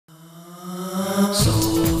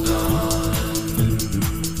Soul Garden.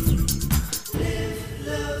 Live,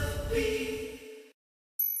 love, be.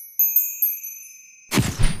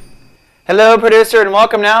 Hello, producer, and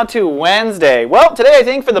welcome now to Wednesday. Well, today I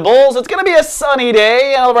think for the Bulls it's going to be a sunny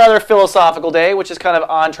day and a rather philosophical day, which is kind of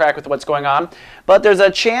on track with what's going on. But there's a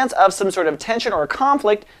chance of some sort of tension or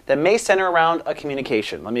conflict that may center around a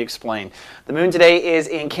communication. Let me explain. The moon today is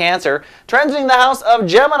in Cancer, transiting the house of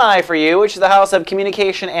Gemini for you, which is the house of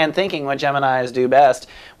communication and thinking, what Geminis do best,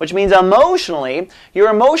 which means emotionally, your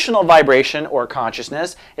emotional vibration or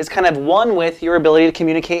consciousness is kind of one with your ability to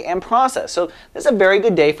communicate and process. So this is a very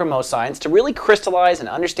good day for most signs to really crystallize and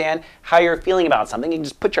understand how you're feeling about something. You can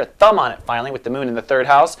just put your thumb on it finally with the moon in the third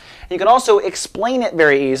house. And you can also explain it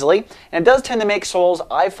very easily, and it does tend to make souls,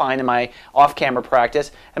 I find in my off-camera practice,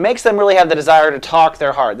 it makes them really have the desire to talk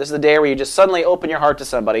their heart. This is the day where you just suddenly open your heart to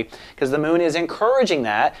somebody because the moon is encouraging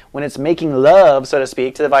that when it's making love, so to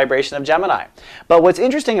speak, to the vibration of Gemini. But what's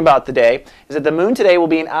interesting about the day is that the moon today will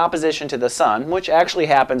be in opposition to the sun, which actually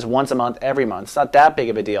happens once a month, every month. It's not that big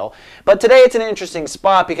of a deal. But today it's an interesting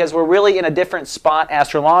spot because we're really in a different spot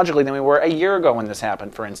astrologically than we were a year ago when this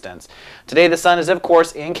happened, for instance. Today the sun is, of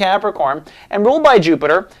course, in Capricorn and ruled by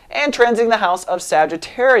Jupiter and transiting the house of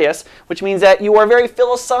Sagittarius, which means that you are very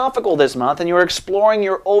philosophical this month and you are exploring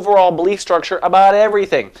your overall belief structure about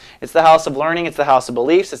everything. It's the house of learning, it's the house of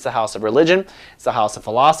beliefs, it's the house of religion, it's the house of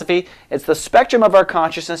philosophy. It's the spectrum of our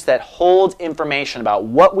consciousness that holds information about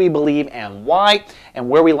what we believe and why and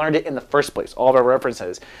where we learned it in the first place, all of our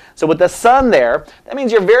references. So with the sun there, that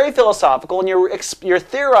means you're very philosophical and you're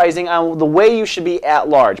theorizing on the way you should be at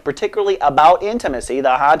large, particularly about intimacy,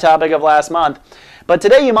 the hot topic of last month. But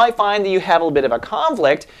today you might find that you have a little bit of a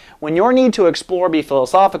conflict when your need to explore, be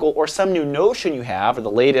philosophical, or some new notion you have, or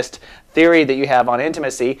the latest theory that you have on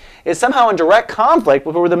intimacy, is somehow in direct conflict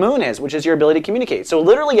with where the moon is, which is your ability to communicate. So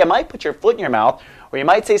literally you might put your foot in your mouth, or you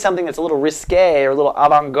might say something that's a little risque or a little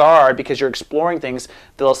avant-garde because you're exploring things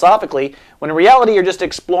philosophically, when in reality you're just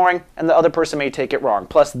exploring and the other person may take it wrong.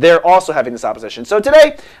 Plus, they're also having this opposition. So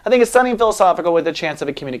today, I think it's sunny and philosophical with a chance of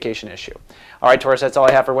a communication issue. All right, Taurus, that's all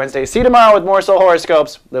I have for Wednesday. See you tomorrow with more soul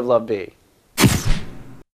horoscopes. Live, love, be.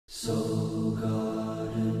 Soul.